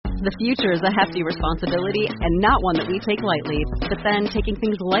The future is a hefty responsibility and not one that we take lightly. But then, taking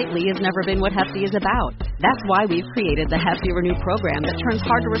things lightly has never been what Hefty is about. That's why we've created the Hefty Renew program that turns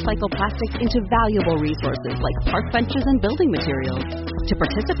hard-to-recycle plastics into valuable resources like park benches and building materials. To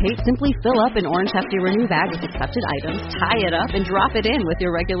participate, simply fill up an orange Hefty Renew bag with accepted items, tie it up, and drop it in with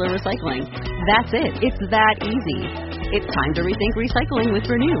your regular recycling. That's it. It's that easy. It's time to rethink recycling with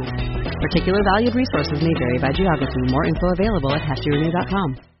Renew. Particular valued resources may vary by geography. More info available at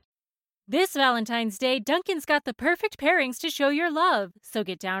heftyrenew.com. This Valentine's Day, Dunkin's got the perfect pairings to show your love. So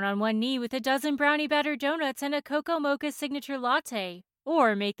get down on one knee with a dozen brownie batter donuts and a cocoa mocha signature latte.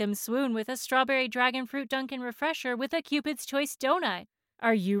 Or make them swoon with a strawberry dragon fruit Dunkin' refresher with a Cupid's Choice donut.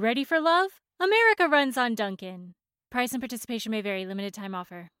 Are you ready for love? America runs on Dunkin'. Price and participation may vary. Limited time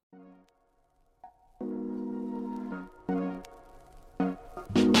offer.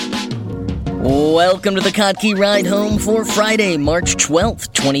 Welcome to the Kottke Ride Home for Friday, March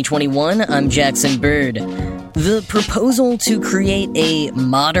 12th, 2021. I'm Jackson Bird. The proposal to create a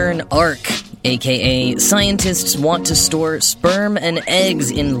modern ark, aka scientists want to store sperm and eggs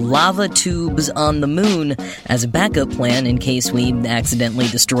in lava tubes on the moon as a backup plan in case we accidentally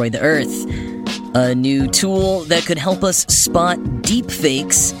destroy the Earth. A new tool that could help us spot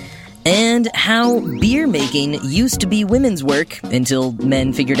deepfakes, and how beer making used to be women's work until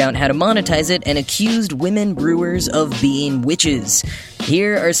men figured out how to monetize it and accused women brewers of being witches.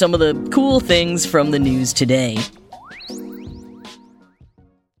 Here are some of the cool things from the news today.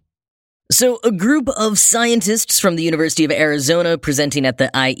 So, a group of scientists from the University of Arizona presenting at the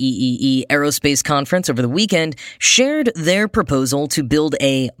IEEE Aerospace Conference over the weekend shared their proposal to build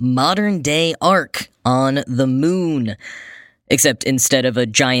a modern-day ark on the moon. Except instead of a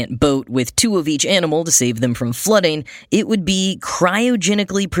giant boat with two of each animal to save them from flooding, it would be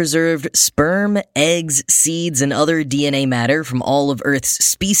cryogenically preserved sperm, eggs, seeds, and other DNA matter from all of Earth's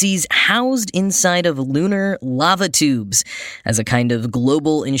species housed inside of lunar lava tubes as a kind of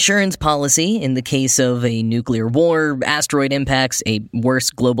global insurance policy in the case of a nuclear war, asteroid impacts, a worse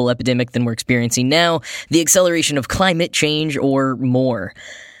global epidemic than we're experiencing now, the acceleration of climate change, or more.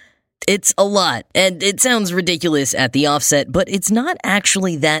 It's a lot, and it sounds ridiculous at the offset, but it's not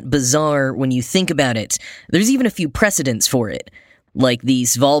actually that bizarre when you think about it. There's even a few precedents for it, like the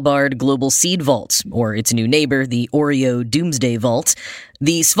Svalbard Global Seed Vault, or its new neighbor, the Oreo Doomsday Vault.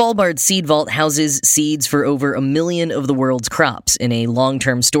 The Svalbard Seed Vault houses seeds for over 1 million of the world's crops in a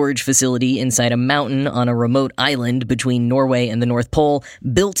long-term storage facility inside a mountain on a remote island between Norway and the North Pole,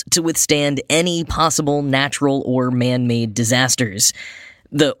 built to withstand any possible natural or man-made disasters.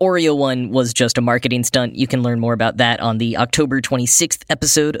 The Oreo one was just a marketing stunt. You can learn more about that on the October 26th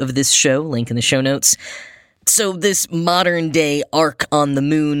episode of this show, link in the show notes. So this modern-day ark on the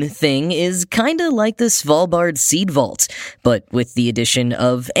moon thing is kinda like the Svalbard Seed Vault, but with the addition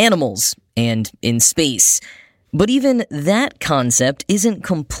of animals and in space. But even that concept isn't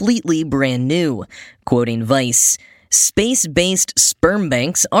completely brand new. Quoting Vice, space-based sperm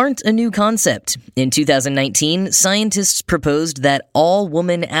banks aren't a new concept. In 2019, scientists proposed that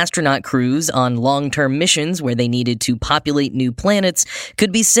all-woman astronaut crews on long-term missions where they needed to populate new planets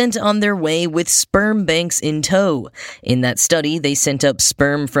could be sent on their way with sperm banks in tow. In that study, they sent up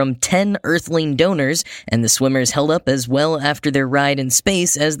sperm from 10 Earthling donors, and the swimmers held up as well after their ride in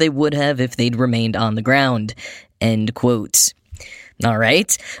space as they would have if they'd remained on the ground. End quote. All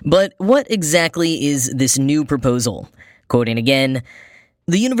right, but what exactly is this new proposal? Quoting again,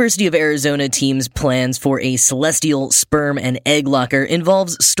 the University of Arizona team's plans for a celestial sperm and egg locker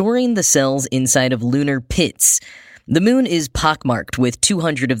involves storing the cells inside of lunar pits. The moon is pockmarked with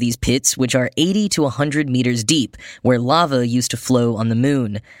 200 of these pits, which are 80 to 100 meters deep, where lava used to flow on the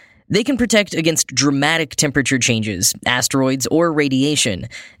moon. They can protect against dramatic temperature changes, asteroids, or radiation.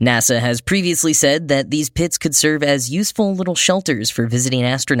 NASA has previously said that these pits could serve as useful little shelters for visiting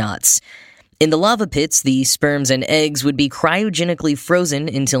astronauts. In the lava pits, the sperms and eggs would be cryogenically frozen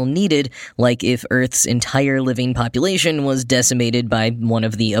until needed, like if Earth's entire living population was decimated by one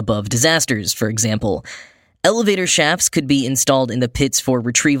of the above disasters, for example. Elevator shafts could be installed in the pits for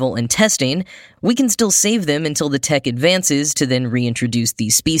retrieval and testing. We can still save them until the tech advances to then reintroduce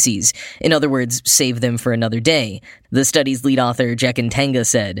these species. In other words, save them for another day. The study's lead author, Jakintanga,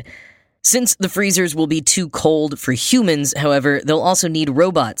 said, "Since the freezers will be too cold for humans, however, they'll also need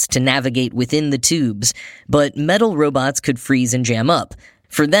robots to navigate within the tubes. But metal robots could freeze and jam up.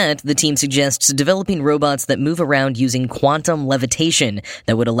 For that, the team suggests developing robots that move around using quantum levitation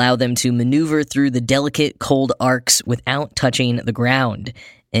that would allow them to maneuver through the delicate, cold arcs without touching the ground."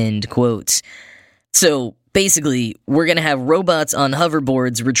 End quote. So, Basically, we're going to have robots on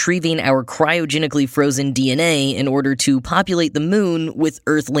hoverboards retrieving our cryogenically frozen DNA in order to populate the moon with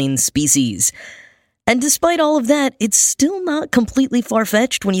Earthling species. And despite all of that, it's still not completely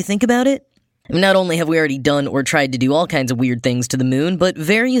far-fetched when you think about it. Not only have we already done or tried to do all kinds of weird things to the moon, but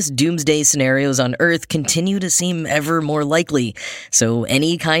various doomsday scenarios on Earth continue to seem ever more likely. So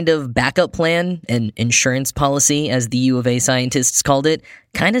any kind of backup plan, an insurance policy, as the U of A scientists called it,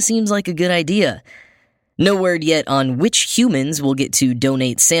 kind of seems like a good idea. No word yet on which humans will get to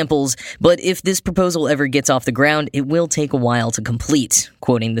donate samples, but if this proposal ever gets off the ground, it will take a while to complete.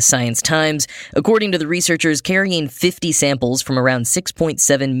 Quoting the Science Times, according to the researchers, carrying 50 samples from around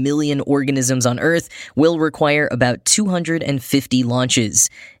 6.7 million organisms on Earth will require about 250 launches.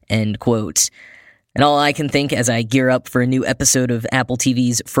 End quote. And all I can think as I gear up for a new episode of Apple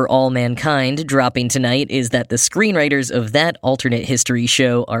TV's For All Mankind dropping tonight is that the screenwriters of that alternate history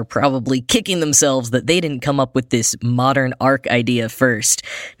show are probably kicking themselves that they didn't come up with this modern arc idea first.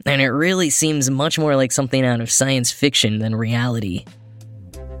 And it really seems much more like something out of science fiction than reality.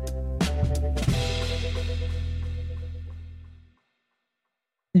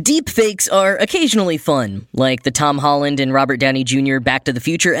 Deepfakes are occasionally fun, like the Tom Holland and Robert Downey Jr. Back to the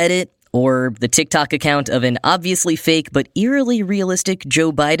Future edit, or the TikTok account of an obviously fake but eerily realistic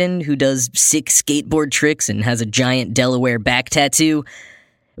Joe Biden who does sick skateboard tricks and has a giant Delaware back tattoo.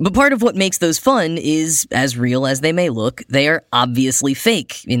 But part of what makes those fun is, as real as they may look, they are obviously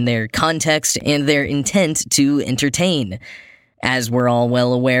fake in their context and their intent to entertain. As we're all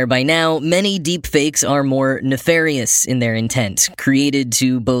well aware by now, many deepfakes are more nefarious in their intent, created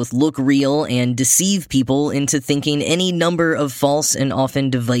to both look real and deceive people into thinking any number of false and often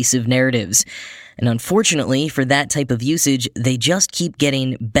divisive narratives. And unfortunately, for that type of usage, they just keep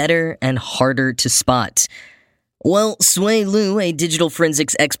getting better and harder to spot. Well, Sui Liu, a digital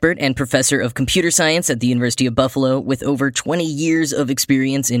forensics expert and professor of computer science at the University of Buffalo with over 20 years of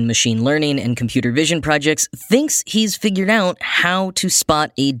experience in machine learning and computer vision projects, thinks he's figured out how to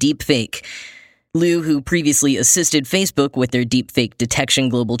spot a deepfake. Liu, who previously assisted Facebook with their deepfake detection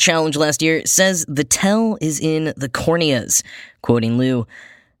global challenge last year, says the tell is in the corneas. Quoting Liu,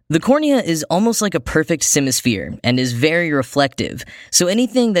 "The cornea is almost like a perfect semisphere and is very reflective, so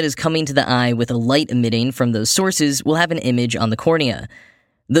anything that is coming to the eye with a light emitting from those sources will have an image on the cornea.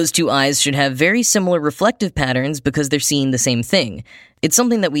 Those two eyes should have very similar reflective patterns because they're seeing the same thing. It's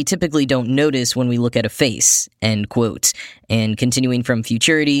something that we typically don't notice when we look at a face." End quote. And continuing from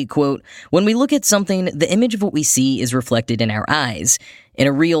Futurity, quote, "When we look at something, the image of what we see is reflected in our eyes. In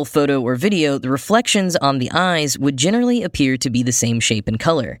a real photo or video, the reflections on the eyes would generally appear to be the same shape and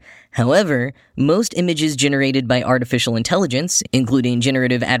color. However, most images generated by artificial intelligence, including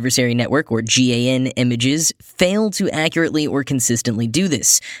Generative Adversary Network or GAN images, fail to accurately or consistently do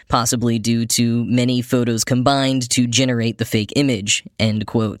this, possibly due to many photos combined to generate the fake image." End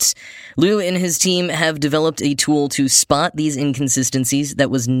quote. Liu and his team have developed a tool to spot these inconsistencies that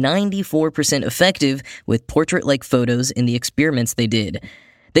was 94% effective with portrait-like photos in the experiments they did.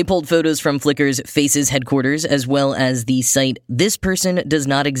 They pulled photos from Flickr's Faces headquarters as well as the site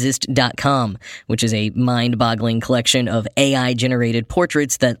thispersondoesnotexist.com, which is a mind-boggling collection of AI-generated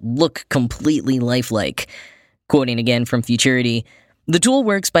portraits that look completely lifelike. Quoting again from Futurity, "The tool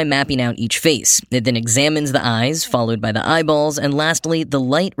works by mapping out each face. It then examines the eyes, followed by the eyeballs, and lastly, the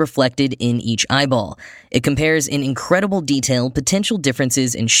light reflected in each eyeball. It compares in incredible detail potential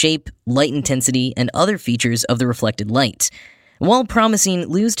differences in shape, light intensity, and other features of the reflected light." While promising,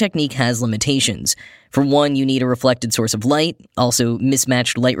 Liu's technique has limitations. For one, you need a reflected source of light. Also,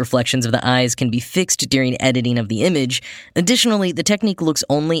 mismatched light reflections of the eyes can be fixed during editing of the image. Additionally, the technique looks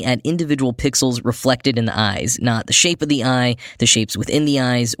only at individual pixels reflected in the eyes, not the shape of the eye, the shapes within the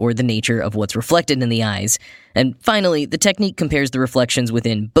eyes, or the nature of what's reflected in the eyes. And finally, the technique compares the reflections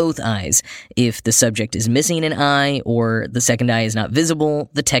within both eyes. If the subject is missing an eye or the second eye is not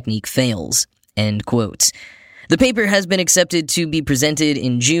visible, the technique fails. End quote. The paper has been accepted to be presented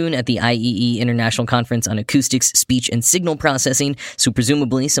in June at the IEE International Conference on Acoustics, Speech, and Signal Processing, so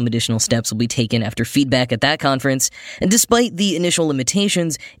presumably some additional steps will be taken after feedback at that conference. And despite the initial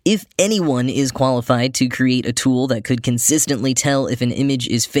limitations, if anyone is qualified to create a tool that could consistently tell if an image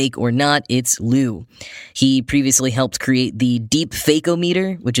is fake or not, it's Liu. He previously helped create the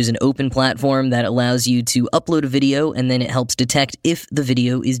Deepfakeometer, which is an open platform that allows you to upload a video and then it helps detect if the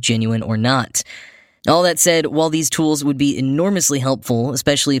video is genuine or not. All that said, while these tools would be enormously helpful,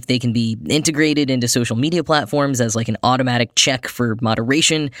 especially if they can be integrated into social media platforms as like an automatic check for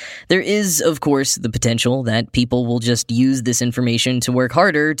moderation, there is, of course, the potential that people will just use this information to work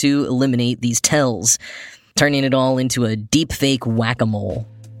harder to eliminate these tells, turning it all into a deepfake whack-a-mole.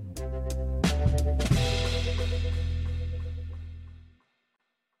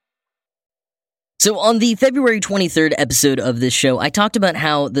 So on the February 23rd episode of this show, I talked about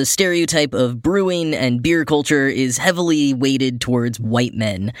how the stereotype of brewing and beer culture is heavily weighted towards white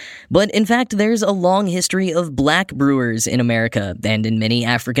men. But in fact, there's a long history of black brewers in America and in many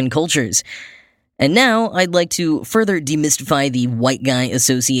African cultures. And now, I'd like to further demystify the white guy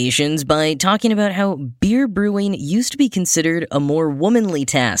associations by talking about how beer brewing used to be considered a more womanly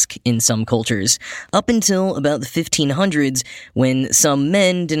task in some cultures, up until about the 1500s, when some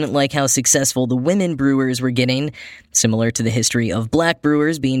men didn't like how successful the women brewers were getting, similar to the history of black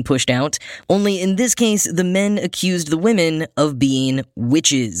brewers being pushed out, only in this case, the men accused the women of being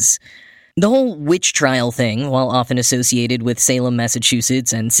witches. The whole witch trial thing, while often associated with Salem,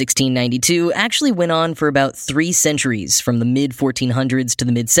 Massachusetts, and 1692, actually went on for about 3 centuries, from the mid-1400s to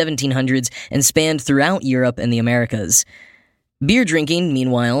the mid-1700s, and spanned throughout Europe and the Americas. Beer drinking,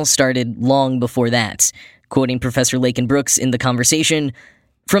 meanwhile, started long before that. Quoting Professor Lakin Brooks in The Conversation,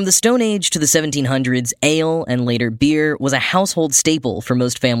 "From the Stone Age to the 1700s, ale, and later beer, was a household staple for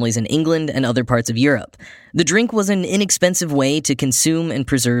most families in England and other parts of Europe. The drink was an inexpensive way to consume and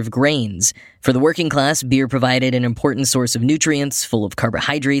preserve grains. For the working class, beer provided an important source of nutrients, full of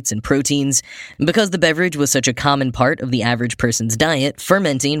carbohydrates and proteins. Because the beverage was such a common part of the average person's diet,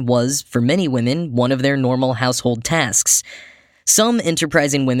 fermenting was, for many women, one of their normal household tasks. Some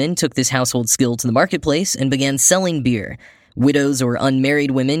enterprising women took this household skill to the marketplace and began selling beer. Widows or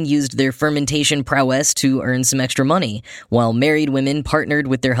unmarried women used their fermentation prowess to earn some extra money, while married women partnered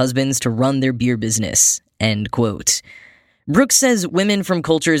with their husbands to run their beer business." End quote. Brooks says women from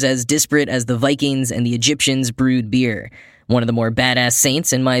cultures as disparate as the Vikings and the Egyptians brewed beer. One of the more badass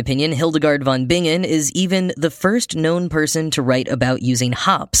saints, in my opinion, Hildegard von Bingen, is even the first known person to write about using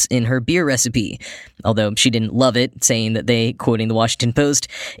hops in her beer recipe, although she didn't love it, saying that they, quoting the Washington Post,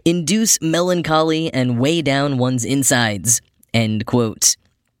 "induce melancholy and weigh down one's insides." End quote.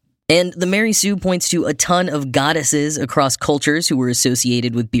 And the Mary Sue points to a ton of goddesses across cultures who were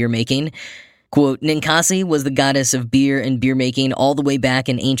associated with beer making. Quote, "Ninkasi was the goddess of beer and beer making all the way back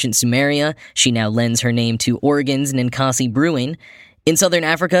in ancient Sumeria. She now lends her name to Oregon's Ninkasi brewing. In southern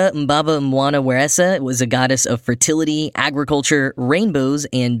Africa, Mbaba Mwana Weresa was a goddess of fertility, agriculture, rainbows,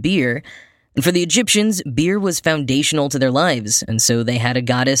 and beer. And for the Egyptians, beer was foundational to their lives, and so they had a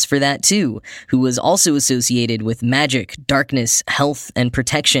goddess for that too, who was also associated with magic, darkness, health, and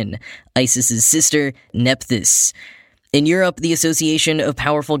protection, Isis's sister, Nephthys. In Europe, the association of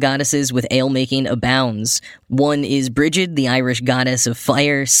powerful goddesses with ale-making abounds. One is Brigid, the Irish goddess of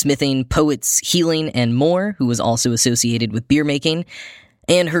fire, smithing, poets, healing, and more, who was also associated with beer-making.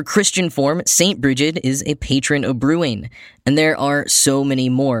 And her Christian form, Saint Brigid, is a patron of brewing. And there are so many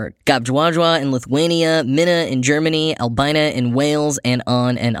more. Gabdjwajwa in Lithuania, Minna in Germany, Albina in Wales, and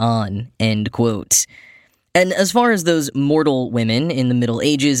on, end quote. And as far as those mortal women in the Middle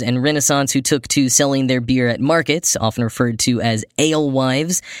Ages and Renaissance who took to selling their beer at markets, often referred to as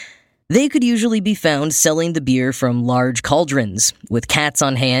alewives, they could usually be found selling the beer from large cauldrons, with cats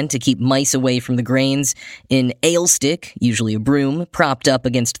on hand to keep mice away from the grains, an ale stick, usually a broom, propped up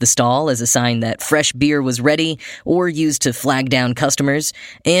against the stall as a sign that fresh beer was ready, or used to flag down customers,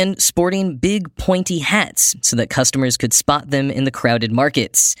 and sporting big pointy hats so that customers could spot them in the crowded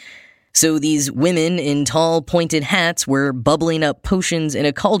markets. So these women in tall, pointed hats were bubbling up potions in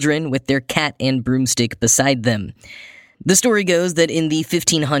a cauldron with their cat and broomstick beside them. The story goes that in the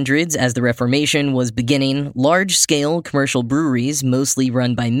 1500s, as the Reformation was beginning, large-scale commercial breweries, mostly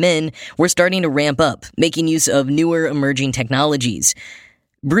run by men, were starting to ramp up, making use of newer emerging technologies.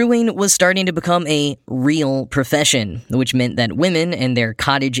 Brewing was starting to become a real profession, which meant that women and their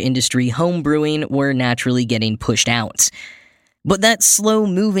cottage industry home brewing were naturally getting pushed out. But that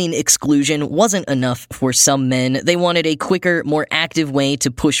slow-moving exclusion wasn't enough for some men. They wanted a quicker, more active way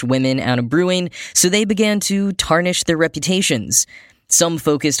to push women out of brewing, so they began to tarnish their reputations. Some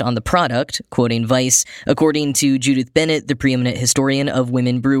focused on the product, quoting Vice, according to Judith Bennett, the preeminent historian of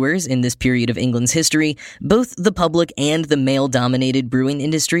women brewers in this period of England's history, both the public and the male-dominated brewing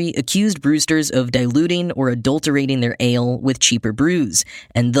industry accused brewsters of diluting or adulterating their ale with cheaper brews,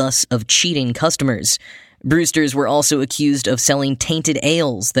 and thus of cheating customers. Brewsters were also accused of selling tainted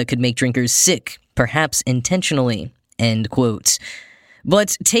ales that could make drinkers sick, perhaps intentionally. End quote.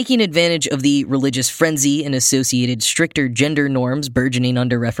 But taking advantage of the religious frenzy and associated stricter gender norms burgeoning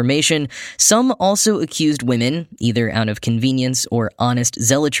under Reformation, some also accused women, either out of convenience or honest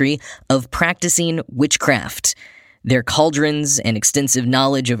zealotry, of practicing witchcraft. Their cauldrons and extensive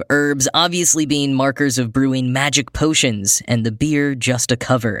knowledge of herbs obviously being markers of brewing magic potions, and the beer just a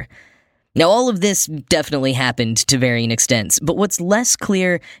cover. Now, all of this definitely happened to varying extents, but what's less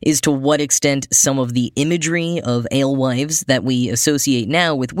clear is to what extent some of the imagery of alewives that we associate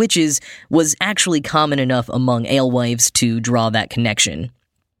now with witches was actually common enough among alewives to draw that connection.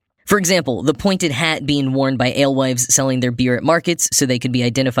 For example, the pointed hat being worn by alewives selling their beer at markets so they could be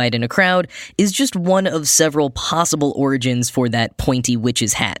identified in a crowd is just one of several possible origins for that pointy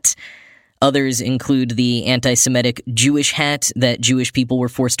witch's hat. Others include the anti-Semitic Jewish hat that Jewish people were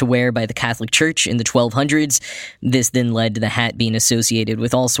forced to wear by the Catholic Church in the 1200s. This then led to the hat being associated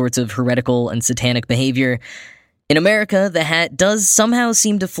with all sorts of heretical and satanic behavior. In America, the hat does somehow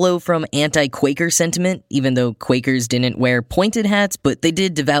seem to flow from anti-Quaker sentiment, even though Quakers didn't wear pointed hats, but they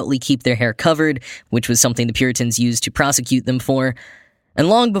did devoutly keep their hair covered, which was something the Puritans used to prosecute them for. And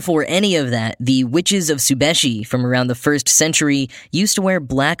long before any of that, the witches of Subeshi from around the 1st century used to wear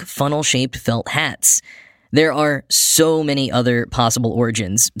black funnel-shaped felt hats. There are so many other possible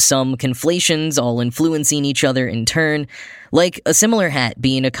origins, some conflations all influencing each other in turn, like a similar hat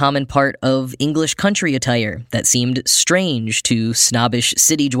being a common part of English country attire that seemed strange to snobbish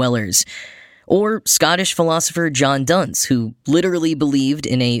city dwellers. Or Scottish philosopher John Donne, who literally believed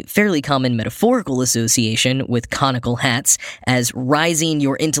in a fairly common metaphorical association with conical hats as rising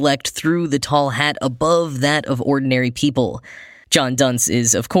your intellect through the tall hat above that of ordinary people. John Donne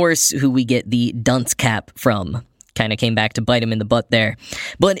is, of course, who we get the dunce cap from. Kind of came back to bite him in the butt there.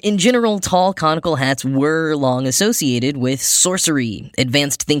 But in general, tall conical hats were long associated with sorcery,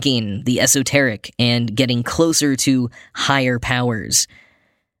 advanced thinking, the esoteric, and getting closer to higher powers.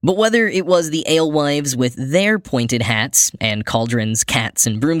 But whether it was the alewives with their pointed hats, and cauldrons, cats,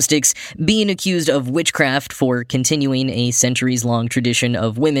 and broomsticks, being accused of witchcraft for continuing a centuries-long tradition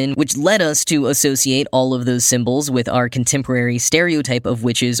of women, which led us to associate all of those symbols with our contemporary stereotype of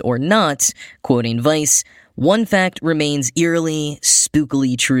witches or not, quoting Vice, one fact remains eerily,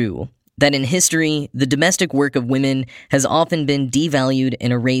 spookily true. That in history, the domestic work of women has often been devalued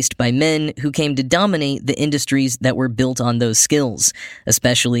and erased by men who came to dominate the industries that were built on those skills,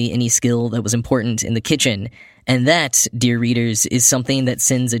 especially any skill that was important in the kitchen. And that, dear readers, is something that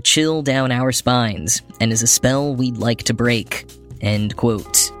sends a chill down our spines and is a spell we'd like to break. End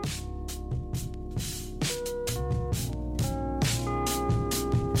quote.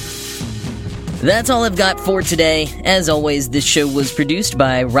 That's all I've got for today. As always, this show was produced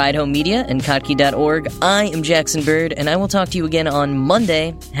by Ride Home Media and Kottke.org. I am Jackson Bird, and I will talk to you again on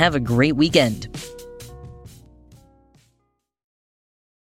Monday. Have a great weekend.